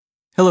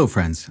Hello,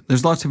 friends.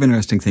 There's lots of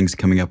interesting things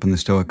coming up in the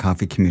Stoic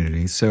Coffee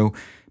community, so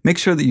make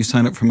sure that you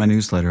sign up for my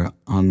newsletter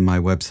on my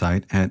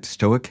website at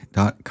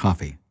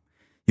stoic.coffee.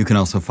 You can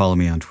also follow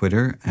me on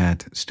Twitter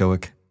at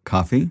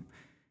stoiccoffee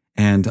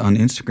and on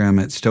Instagram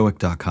at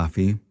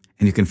stoic.coffee,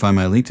 and you can find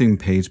my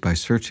LinkedIn page by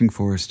searching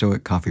for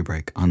Stoic Coffee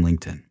Break on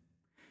LinkedIn.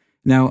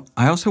 Now,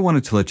 I also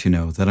wanted to let you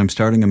know that I'm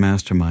starting a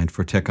mastermind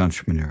for tech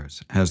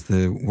entrepreneurs as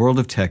the world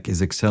of tech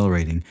is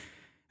accelerating,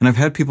 and I've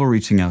had people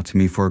reaching out to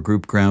me for a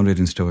group grounded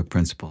in Stoic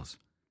principles.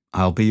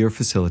 I'll be your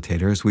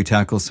facilitator as we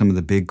tackle some of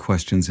the big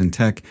questions in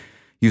tech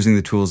using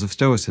the tools of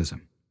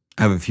Stoicism.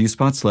 I have a few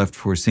spots left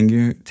for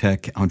senior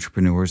tech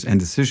entrepreneurs and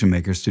decision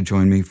makers to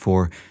join me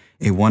for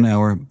a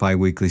 1-hour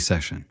bi-weekly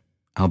session.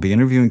 I'll be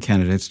interviewing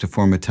candidates to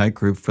form a tight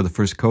group for the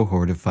first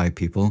cohort of 5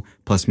 people,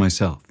 plus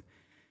myself.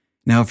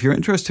 Now, if you're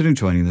interested in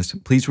joining this,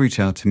 please reach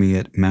out to me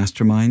at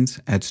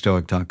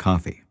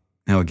masterminds@stoic.coffee.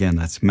 Now, again,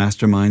 that's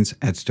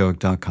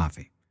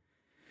masterminds@stoic.coffee.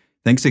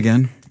 Thanks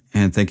again,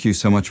 and thank you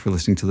so much for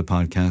listening to the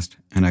podcast,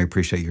 and I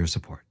appreciate your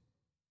support.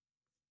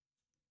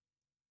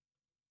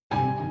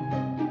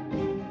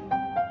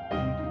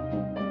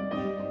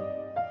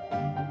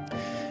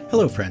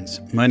 Hello, friends.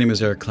 My name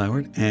is Eric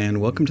Cloward,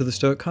 and welcome to the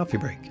Stoic Coffee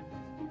Break.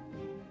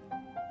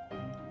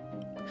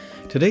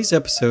 Today's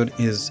episode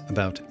is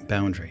about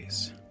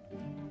boundaries.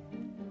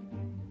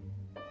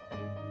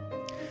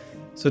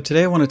 So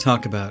today I want to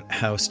talk about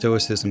how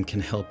Stoicism can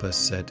help us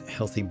set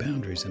healthy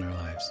boundaries in our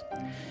lives.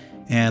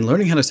 And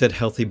learning how to set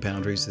healthy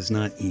boundaries is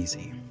not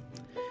easy.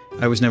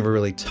 I was never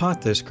really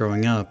taught this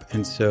growing up,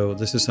 and so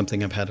this is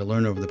something I've had to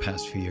learn over the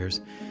past few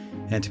years.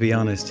 And to be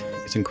honest,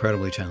 it's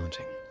incredibly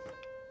challenging.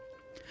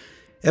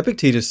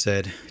 Epictetus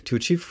said, "To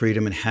achieve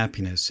freedom and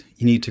happiness,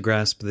 you need to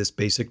grasp this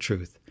basic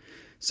truth.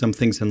 Some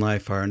things in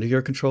life are under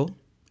your control,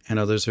 and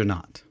others are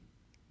not."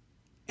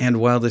 And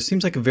while this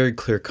seems like a very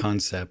clear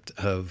concept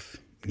of,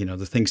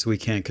 the things that we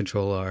can't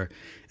control are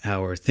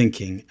our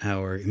thinking,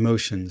 our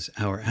emotions,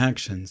 our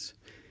actions,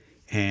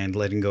 and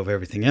letting go of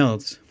everything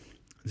else,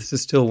 this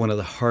is still one of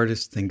the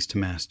hardest things to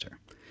master.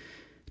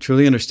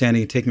 Truly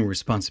understanding and taking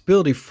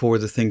responsibility for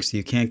the things that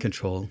you can't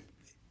control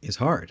is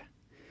hard.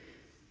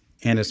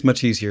 And it's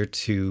much easier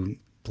to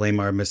blame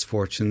our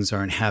misfortunes,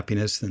 our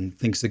unhappiness, and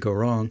things that go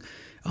wrong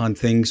on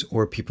things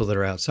or people that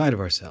are outside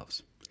of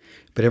ourselves.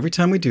 But every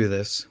time we do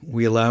this,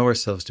 we allow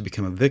ourselves to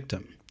become a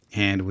victim,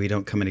 and we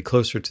don't come any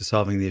closer to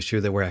solving the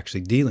issue that we're actually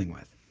dealing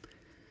with.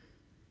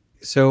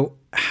 So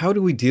how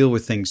do we deal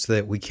with things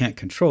that we can't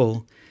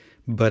control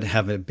but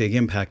have a big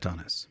impact on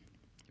us?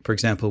 For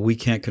example, we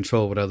can't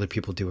control what other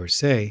people do or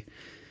say,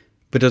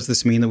 but does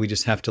this mean that we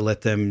just have to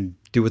let them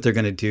do what they're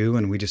going to do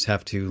and we just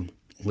have to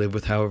live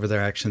with however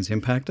their actions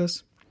impact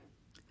us?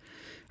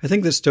 I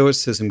think that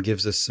Stoicism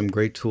gives us some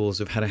great tools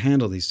of how to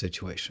handle these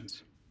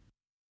situations.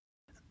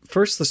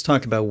 First, let's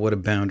talk about what a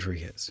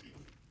boundary is.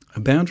 A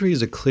boundary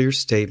is a clear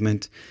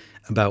statement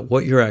about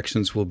what your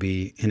actions will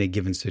be in a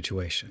given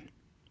situation.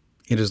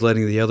 It is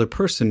letting the other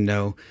person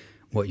know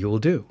what you will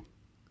do.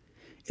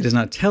 It is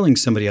not telling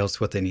somebody else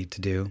what they need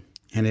to do,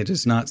 and it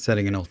is not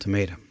setting an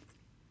ultimatum.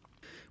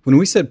 When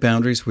we set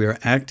boundaries, we are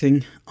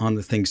acting on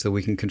the things that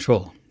we can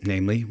control,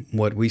 namely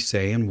what we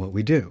say and what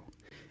we do.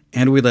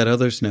 And we let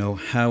others know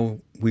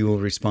how we will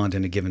respond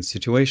in a given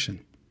situation.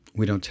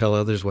 We don't tell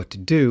others what to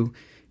do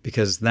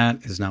because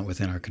that is not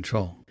within our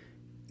control.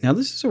 Now,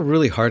 this is a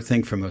really hard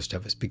thing for most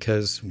of us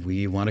because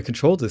we want to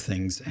control the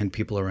things and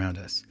people around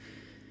us.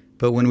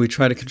 But when we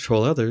try to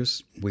control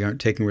others, we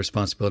aren't taking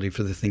responsibility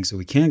for the things that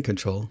we can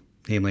control,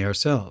 namely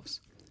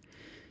ourselves.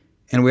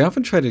 And we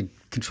often try to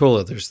control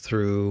others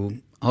through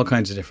all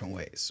kinds of different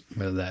ways,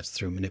 whether that's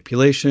through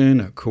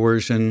manipulation or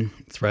coercion,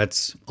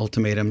 threats,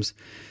 ultimatums,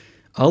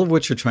 all of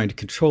which are trying to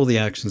control the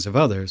actions of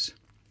others,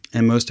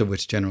 and most of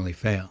which generally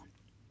fail.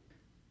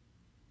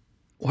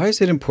 Why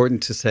is it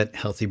important to set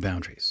healthy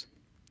boundaries?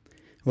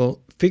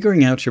 Well,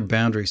 figuring out your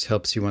boundaries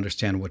helps you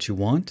understand what you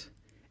want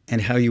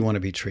and how you want to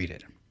be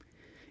treated.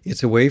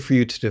 It's a way for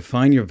you to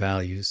define your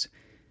values,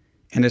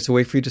 and it's a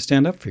way for you to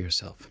stand up for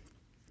yourself.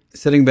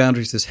 Setting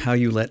boundaries is how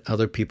you let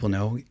other people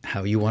know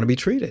how you want to be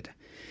treated.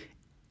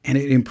 And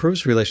it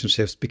improves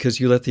relationships because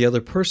you let the other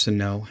person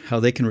know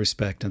how they can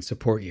respect and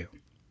support you.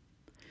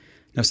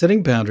 Now,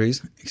 setting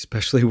boundaries,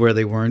 especially where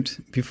they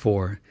weren't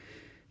before,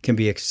 can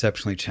be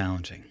exceptionally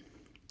challenging.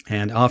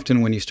 And often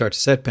when you start to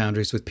set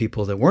boundaries with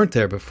people that weren't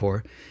there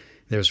before,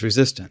 there's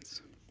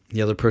resistance.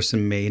 The other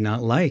person may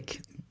not like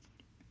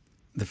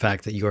the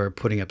fact that you are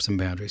putting up some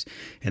boundaries,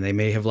 and they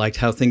may have liked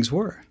how things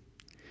were.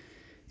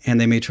 And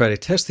they may try to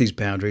test these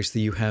boundaries that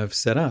you have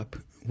set up,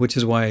 which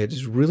is why it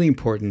is really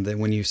important that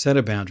when you set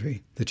a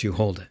boundary, that you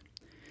hold it.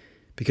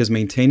 Because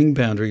maintaining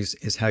boundaries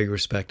is how you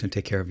respect and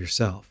take care of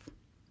yourself.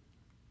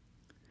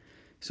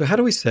 So how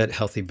do we set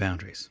healthy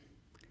boundaries?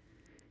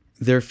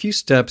 There are a few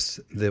steps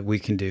that we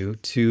can do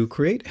to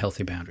create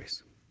healthy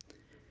boundaries.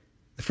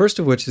 The first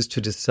of which is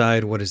to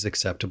decide what is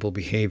acceptable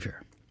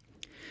behavior.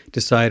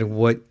 Decide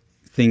what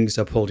things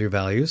uphold your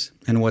values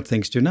and what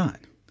things do not.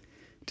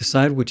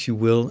 Decide what you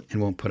will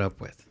and won't put up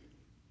with.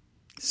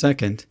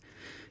 Second,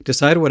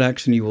 Decide what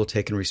action you will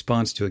take in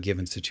response to a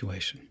given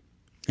situation.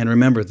 And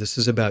remember, this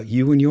is about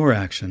you and your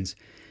actions.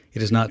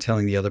 It is not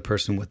telling the other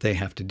person what they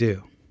have to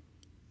do.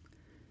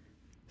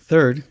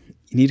 Third,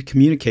 you need to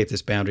communicate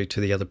this boundary to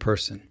the other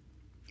person.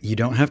 You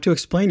don't have to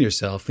explain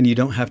yourself, and you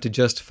don't have to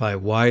justify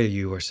why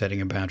you are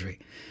setting a boundary.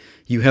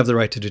 You have the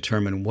right to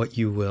determine what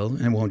you will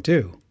and won't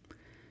do.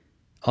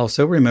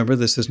 Also, remember,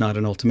 this is not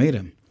an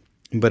ultimatum,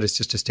 but it's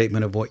just a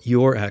statement of what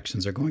your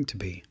actions are going to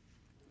be.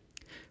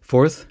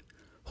 Fourth,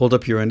 hold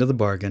up your end of the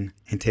bargain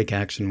and take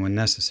action when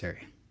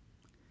necessary.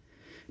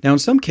 Now, in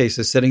some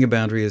cases, setting a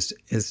boundary is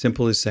as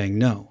simple as saying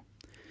no.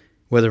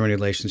 Whether in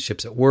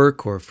relationships at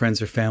work or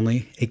friends or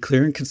family, a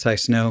clear and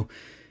concise no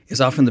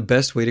is often the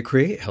best way to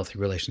create healthy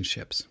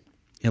relationships.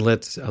 It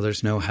lets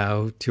others know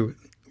how to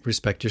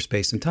respect your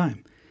space and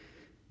time.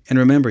 And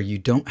remember, you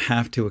don't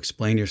have to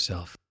explain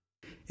yourself.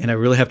 And I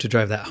really have to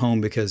drive that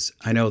home because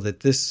I know that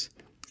this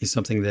is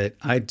something that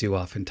I do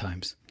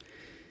oftentimes.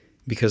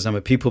 Because I'm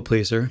a people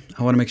pleaser,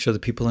 I want to make sure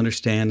that people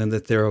understand and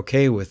that they're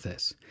okay with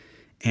this.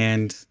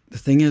 And the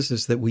thing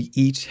is that we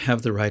each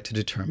have the right to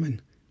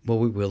determine what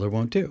we will or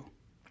won't do.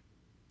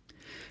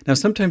 Now,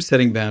 sometimes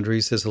setting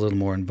boundaries is a little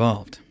more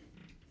involved.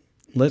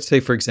 Let's say,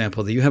 for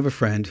example, that you have a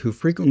friend who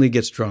frequently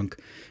gets drunk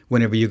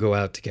whenever you go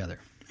out together,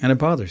 and it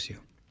bothers you.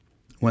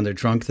 When they're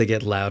drunk, they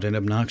get loud and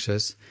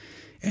obnoxious,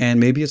 and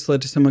maybe it's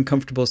led to some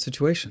uncomfortable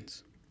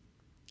situations.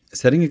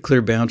 Setting a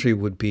clear boundary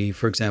would be,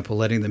 for example,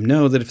 letting them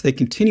know that if they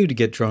continue to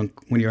get drunk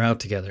when you're out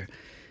together,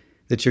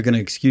 that you're going to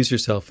excuse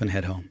yourself and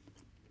head home.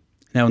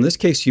 Now, in this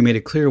case, you made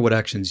it clear what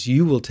actions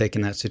you will take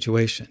in that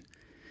situation.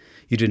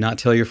 You did not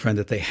tell your friend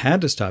that they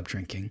had to stop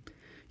drinking.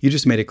 You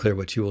just made it clear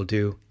what you will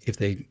do if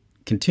they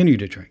continue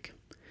to drink.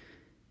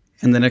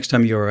 And the next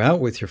time you are out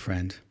with your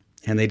friend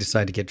and they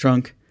decide to get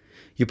drunk,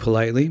 you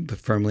politely but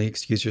firmly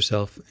excuse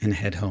yourself and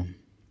head home.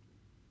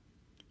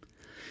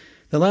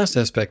 The last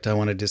aspect I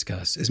want to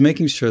discuss is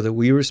making sure that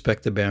we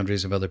respect the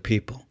boundaries of other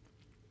people.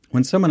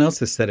 When someone else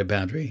has set a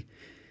boundary,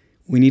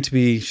 we need to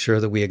be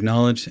sure that we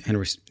acknowledge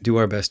and do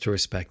our best to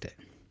respect it.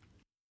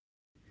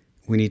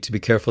 We need to be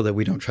careful that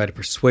we don't try to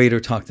persuade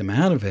or talk them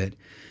out of it,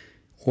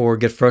 or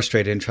get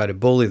frustrated and try to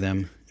bully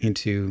them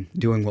into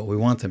doing what we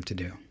want them to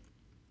do.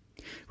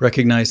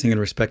 Recognizing and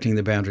respecting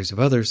the boundaries of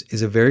others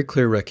is a very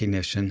clear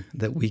recognition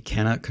that we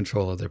cannot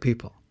control other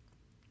people.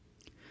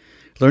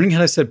 Learning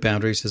how to set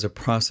boundaries is a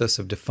process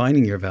of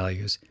defining your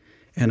values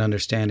and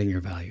understanding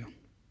your value.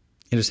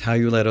 It is how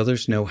you let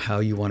others know how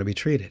you want to be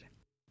treated.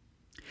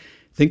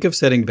 Think of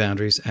setting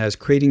boundaries as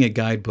creating a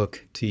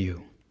guidebook to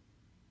you.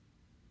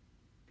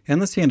 And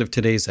that's the end of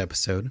today's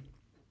episode.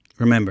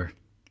 Remember,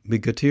 be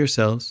good to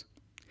yourselves,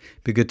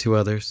 be good to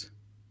others,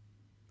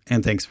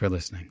 and thanks for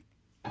listening.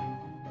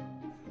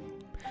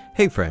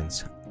 Hey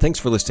friends, thanks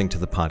for listening to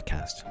the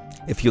podcast.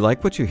 If you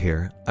like what you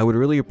hear, I would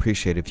really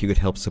appreciate if you could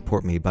help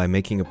support me by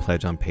making a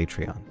pledge on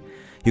Patreon.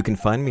 You can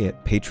find me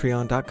at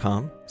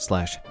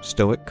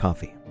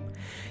patreon.com/stoiccoffee.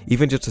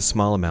 Even just a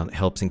small amount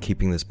helps in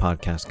keeping this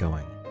podcast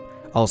going.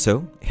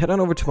 Also, head on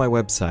over to my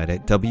website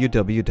at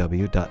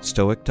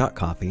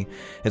www.stoic.coffee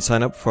and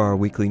sign up for our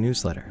weekly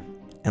newsletter.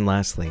 And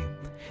lastly,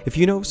 if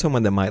you know of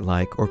someone that might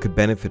like or could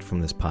benefit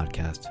from this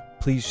podcast,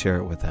 please share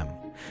it with them.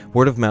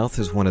 Word of mouth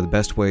is one of the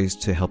best ways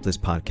to help this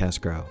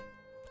podcast grow.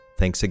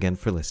 Thanks again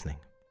for listening.